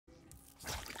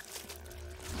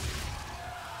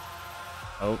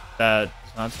Oh, that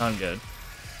does not sound good.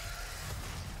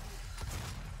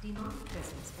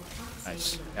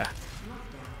 Nice. Yeah.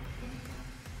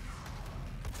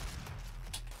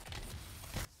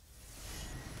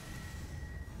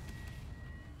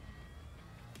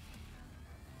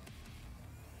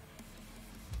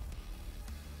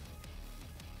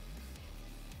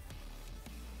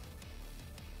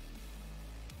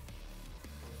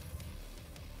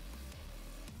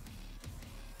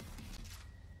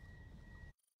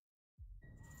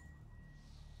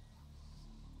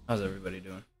 How's everybody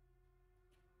doing?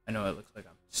 I know it looks like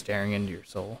I'm staring into your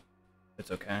soul. It's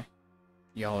okay.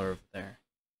 Y'all are over there.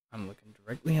 I'm looking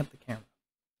directly at the camera.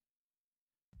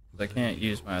 I can't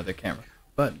use my other camera,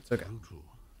 but it's okay. Brutal,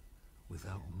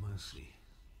 without mercy.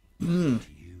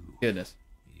 Goodness.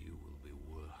 You will be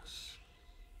worse.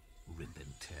 Rip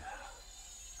and tear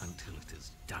until it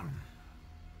is done.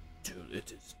 Till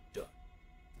it is done.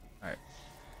 Alright.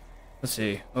 Let's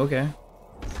see. Okay.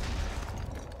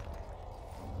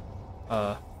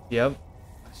 Yep.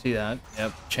 I see that.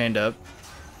 Yep. Chained up.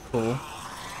 Cool.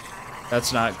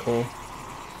 That's not cool.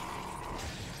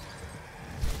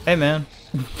 Hey, man.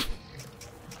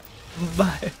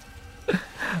 Bye.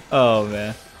 Oh,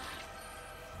 man.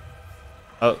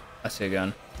 Oh, I see a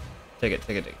gun. Take it,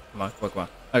 take it, take it. Come on, come on.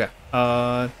 Okay.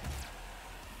 Oh,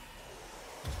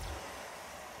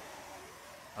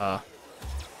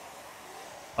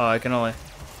 I can only...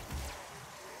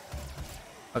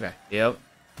 Okay, yep.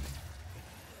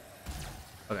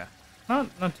 Okay.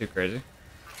 Not too crazy.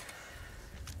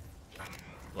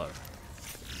 Low.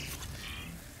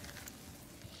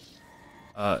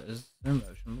 Is there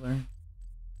motion blur?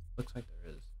 Looks like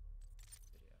there is.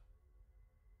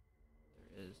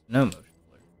 There is no motion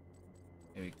blur.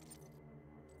 Maybe.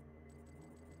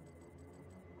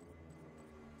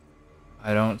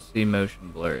 I don't see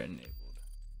motion blur enabled.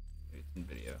 Maybe it's in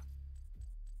video.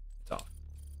 It's off.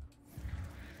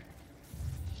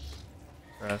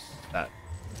 Press that.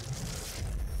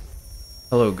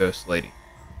 Hello, ghost lady.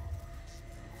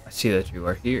 I see that you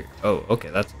are here. Oh, okay,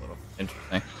 that's a little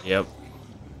interesting. Yep.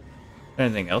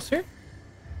 Anything else here?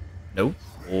 Nope.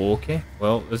 Okay.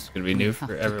 Well, this is gonna be new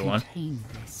for everyone.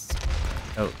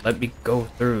 Oh, let me go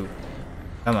through.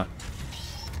 Come on.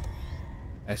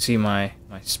 I see my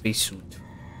spacesuit.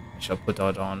 I shall put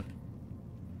that on.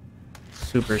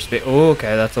 Super space. Oh,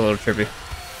 okay, that's a little trippy.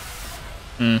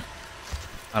 I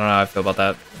don't know how I feel about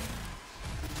that.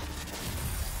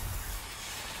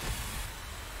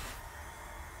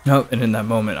 Nope. And in that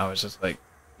moment, I was just like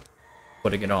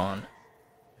putting it on,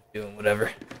 doing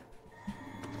whatever.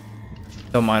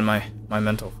 Don't mind my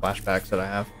mental flashbacks that I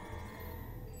have.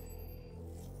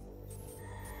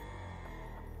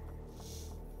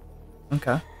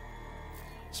 Okay.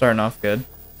 Starting off good.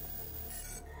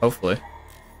 Hopefully.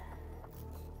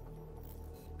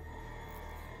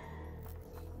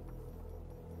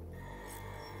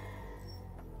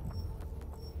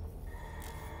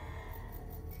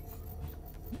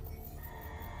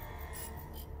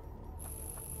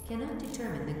 Cannot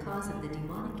determine the cause of the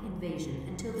demonic invasion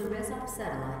until the Resolve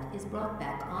satellite is brought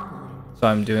back online. So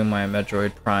I'm doing my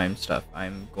Metroid Prime stuff.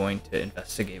 I'm going to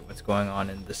investigate what's going on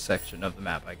in this section of the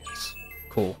map, I guess.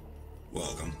 Cool.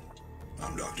 Welcome.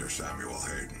 I'm Dr. Samuel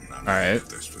Hayden. I'm All head right. of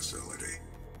this facility.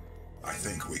 I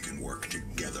think we can work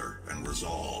together and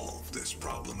resolve this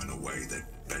problem in a way that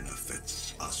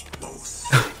benefits us both.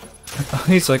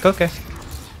 He's like, okay.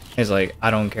 He's like, I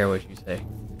don't care what you say.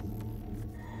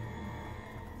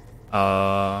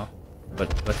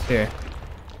 What's here?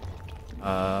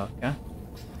 Yeah.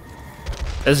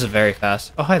 This is very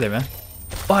fast. Oh, hi there, man.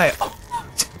 Bye. Oh.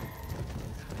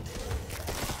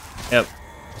 Yep.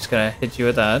 Just gonna hit you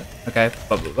with that. Okay.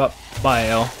 Bye,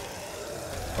 L.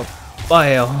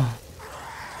 Bye, L.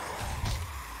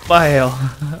 Bye, L.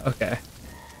 Okay.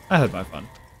 I had my fun.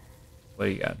 What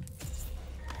do you got?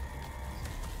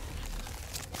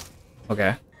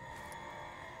 Okay.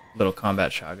 Little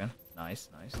combat shotgun. Nice,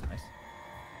 nice, nice.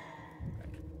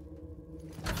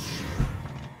 Okay.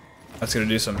 That's gonna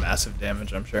do some massive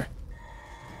damage, I'm sure.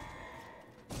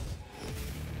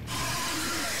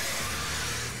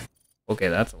 Okay,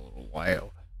 that's a little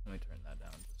wild. Let me turn that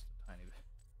down just a tiny bit.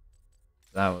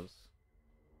 That was...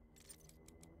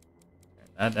 Turn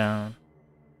that down.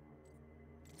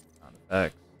 Sound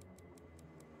effects.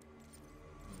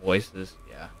 Voices,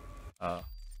 yeah.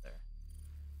 There.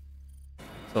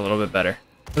 It's a little bit better.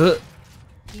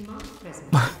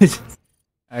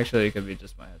 Actually, it could be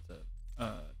just my headset.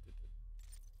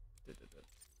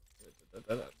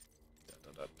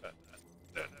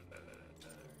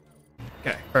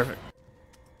 Okay, perfect.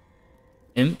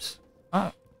 Imps?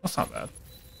 Oh, that's not bad.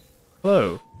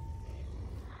 Hello.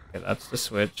 Okay, that's the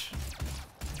switch.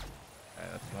 Okay,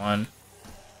 that's one.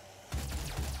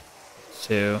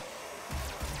 Two.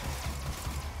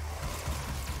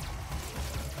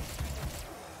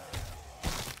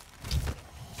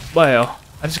 Wow,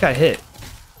 I just got hit.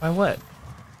 By what?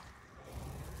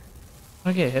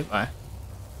 I get hit by. A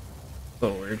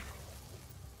little weird.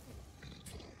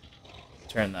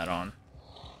 Turn that on.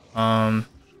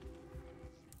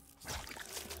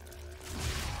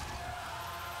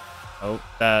 Oh,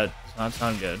 that does not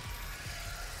sound good.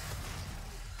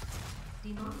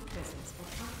 Demonic presence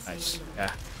at Nice. unsafe Yeah.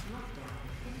 level. Lockdown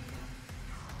imminent.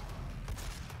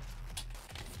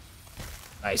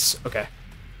 Nice. Okay.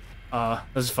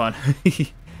 This is fun.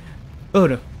 Oh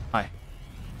no. Hi.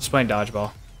 Just playing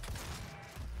dodgeball.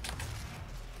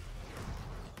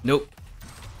 Nope.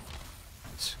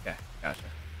 Nice. Okay. Gotcha.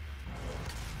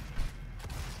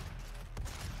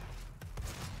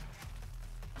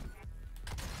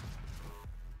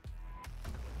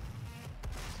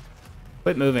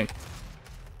 Quit moving.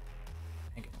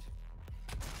 Dang it.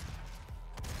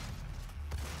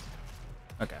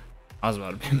 Okay. I was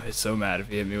about to be so mad if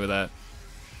he hit me with that.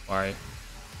 Sorry.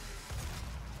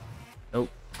 Nope.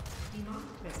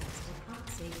 Demonic presence at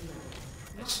unsafe level.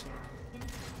 Nice. Lockdown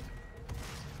imminent.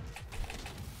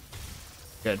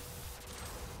 Good.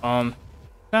 Ah.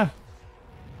 I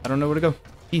don't know where to go.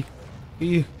 E.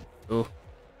 Oh.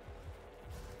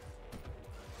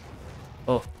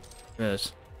 Oh. Give me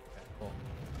this. Okay, cool.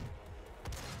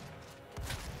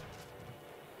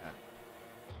 Yeah.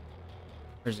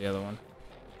 Where's the other one?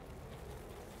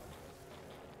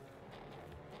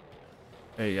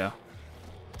 There you go.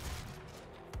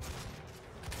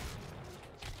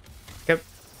 Yep.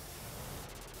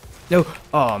 No.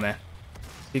 Oh man.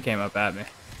 He came up at me.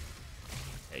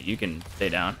 Hey, you can stay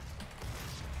down.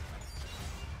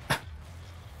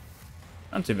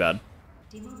 Not too bad.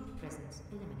 Demonic presence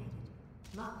eliminated.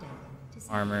 Lockdown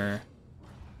disabled. Armor.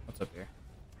 What's up here?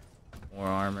 More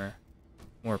armor.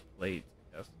 More plates,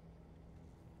 I guess.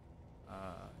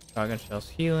 Shotgun shells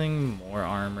healing. More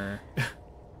armor.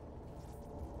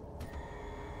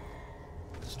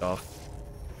 Stuff.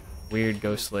 Weird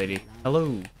ghost lady.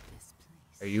 Hello.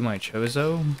 Are you my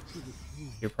Chozo?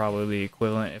 You're probably the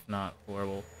equivalent, if not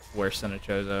horrible, worse than a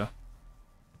Chozo.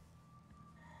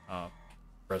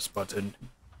 Press button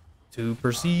to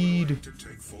proceed. To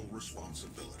take full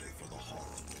responsibility for the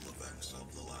horrible events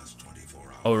of the last 24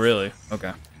 hours. Oh, really?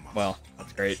 Okay. Well,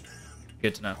 that's great.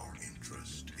 Good to know. Our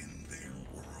interest in their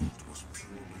world was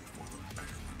purely for the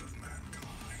betterment of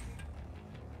mankind.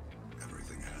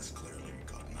 Everything has clearly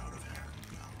gotten out of hand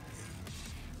now, yes.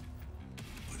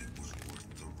 But it was worth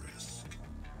the risk,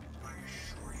 I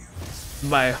assure you.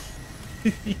 Bye.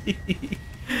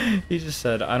 He just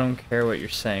said, I don't care what you're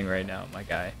saying right now, my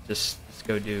guy. Just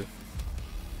go do.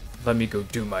 Let me go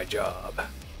do my job.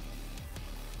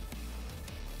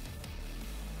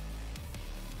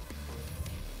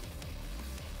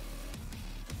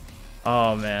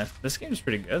 Oh man, this game's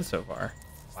pretty good so far.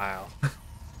 Wow.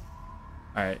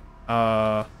 Alright,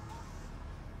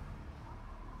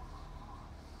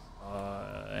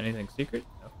 anything secret?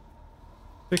 No.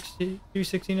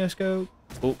 360 no scope.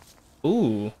 Oh,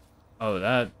 ooh. Oh,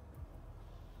 that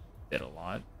did a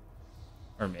lot.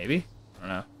 Or maybe? I don't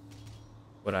know.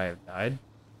 Would I have died?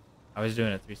 I was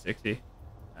doing a 360.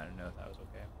 I don't know if that was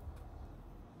okay.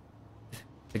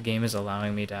 The game is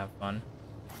allowing me to have fun.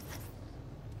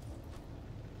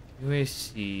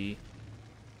 UAC.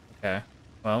 Okay.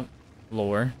 Well,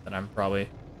 lore that I'm probably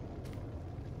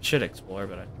should explore,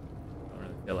 but I don't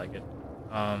really feel like it.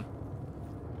 My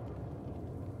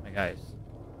guys.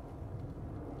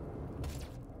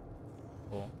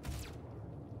 Cool.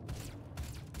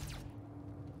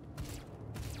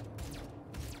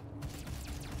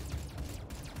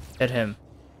 Hit him.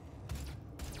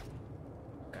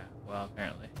 Okay, well,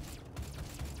 apparently.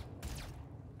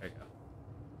 There you go.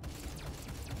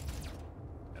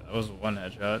 Yeah, that was one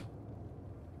headshot.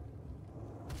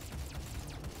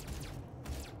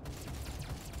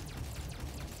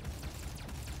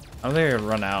 I don't think I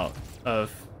run out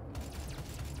of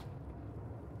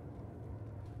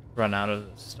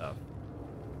this stuff.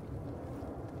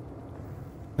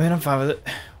 I mean, I'm fine with it.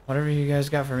 Whatever you guys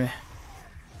got for me.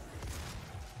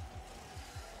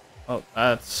 Oh,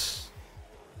 that's...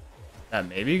 That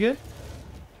may be good?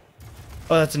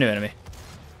 Oh, that's a new enemy.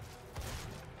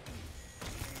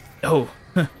 Oh!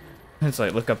 It's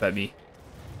like, look up at me.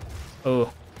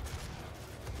 Oh.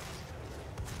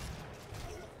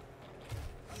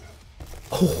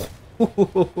 Oh!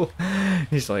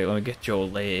 He's like, let me get your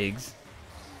legs.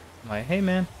 I'm like, hey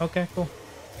man, okay, cool.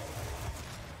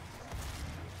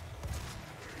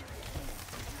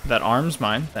 That arm's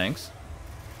mine, thanks.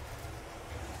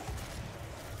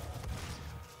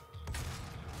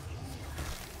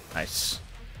 Nice.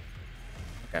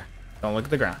 Okay, don't look at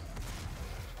the ground.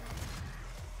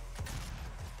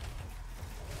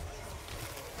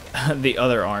 The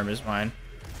other arm is mine.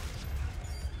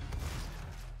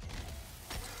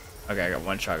 Okay, I got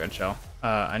one shotgun shell.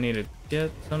 I need to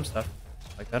get some stuff,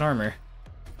 like that armor.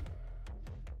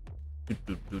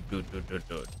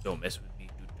 Don't mess with me.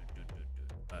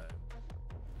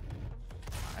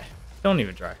 Don't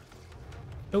even try.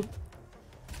 Nope.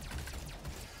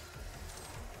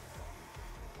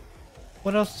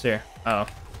 What else is here? Oh.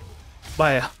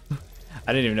 Bye.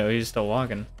 I didn't even know he was still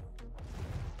walking.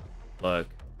 Look.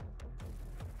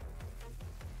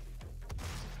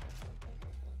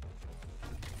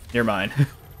 You're mine.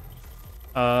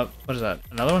 What is that?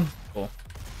 Another one? Cool.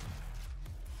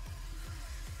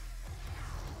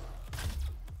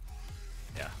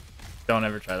 Yeah. Don't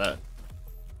ever try that.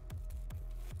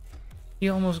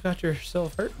 You almost got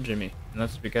yourself hurt, Jimmy. And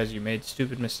that's because you made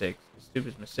stupid mistakes.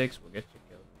 Stupid mistakes will get you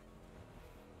killed.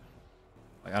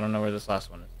 Like, I don't know where this last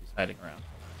one is. He's hiding around.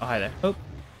 Oh, hi there. Oh.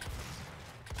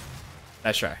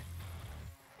 Nice try.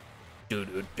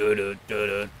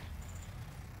 Do-do-do-do-do-do.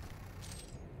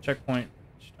 Checkpoint.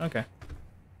 Okay.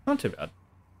 Not too bad.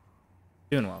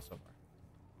 Doing well so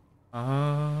far.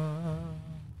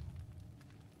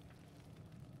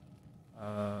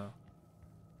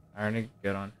 I already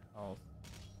good on health.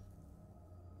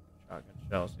 Shotgun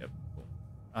shells. Yep.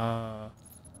 Cool.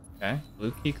 Okay.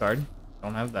 Blue key card.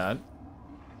 Don't have that.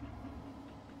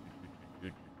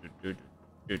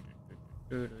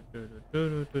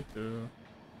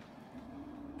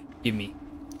 Give me.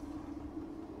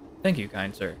 Thank you,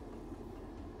 kind sir.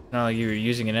 Not like you were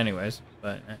using it anyways,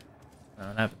 but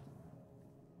that happened.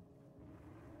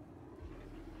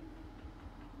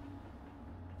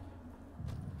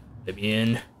 Let me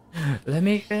in. Let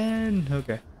me in.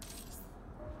 Okay.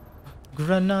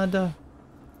 Granada.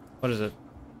 What is it?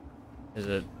 Is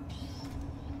it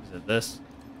this?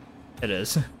 It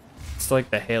is. It's like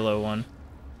the Halo one.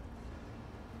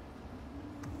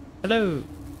 Hello.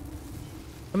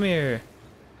 Come here.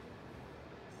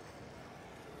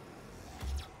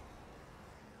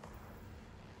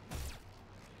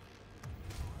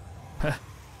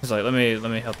 He's like, let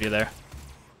me help you there.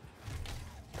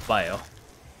 Bio.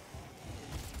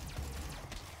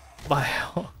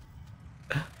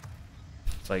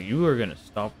 It's like, you are gonna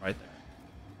stop right there.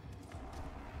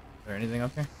 Is there anything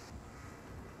up here?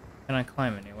 Can I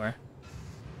climb anywhere?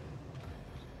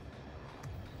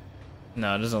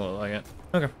 No, it doesn't look like it.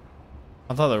 Okay.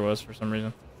 I thought there was for some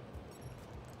reason.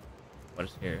 What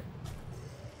is here?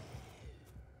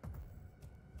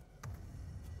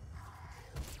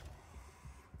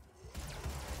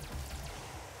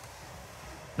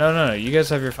 No. You guys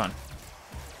have your fun.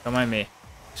 Don't mind me.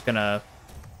 Just gonna...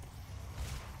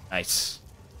 Nice.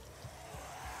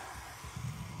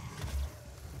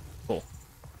 Cool.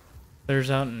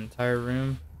 Clears out an entire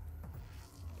room.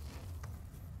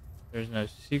 There's no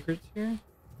secrets here?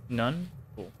 None?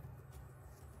 Cool.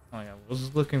 Oh my god, I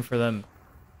was looking for them.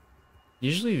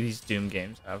 Usually these Doom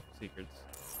games have secrets.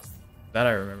 That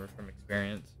I remember from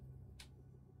experience.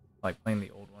 Like playing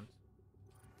the old ones.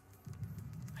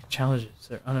 My challenges,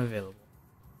 they're unavailable.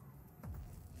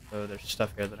 So there's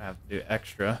stuff here that I have to do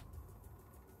extra.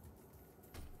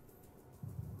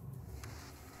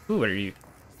 Ooh, what are you?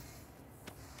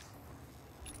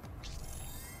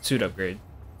 Suit upgrade.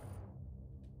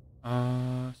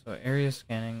 So area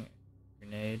scanning,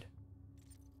 grenade.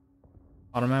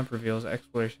 Automap reveals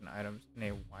exploration items in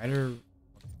a wider...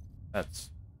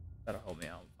 That'll help me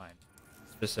out and find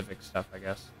specific stuff, I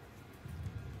guess.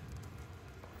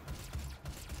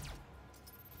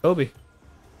 Kobe.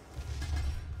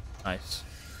 Nice.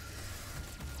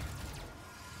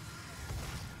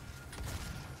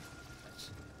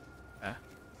 Nice. Yeah.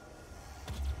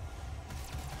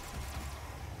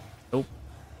 Nope.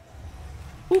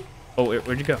 Whoop. Oh,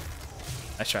 where'd you go?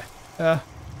 Nice try. Nice.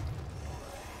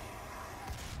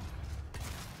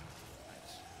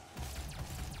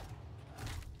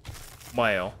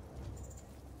 Wow.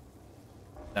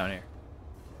 Down here.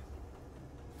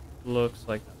 Looks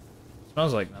like nothing.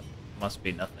 Smells like nothing. Must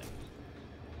be nothing.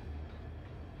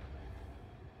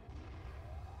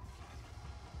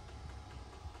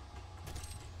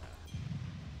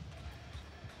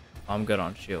 I'm good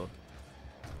on shield.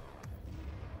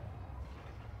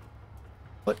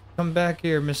 What? Come back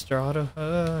here, Mr. Otto.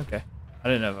 Okay. I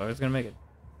didn't know if I was gonna make it.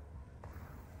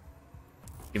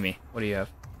 Give me. What do you have?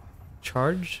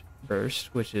 Charge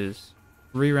burst, which is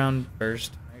 3-round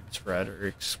burst, spread, or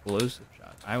explosive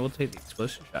shot. I will take the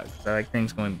explosive shot because I like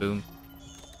things going boom.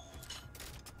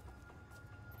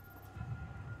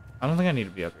 I don't think I need to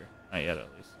be up here. Not yet, at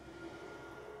least.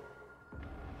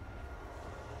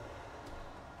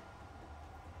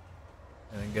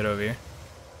 And then get over here.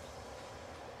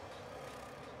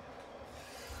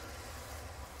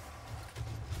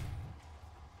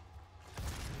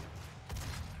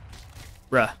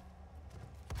 Bruh.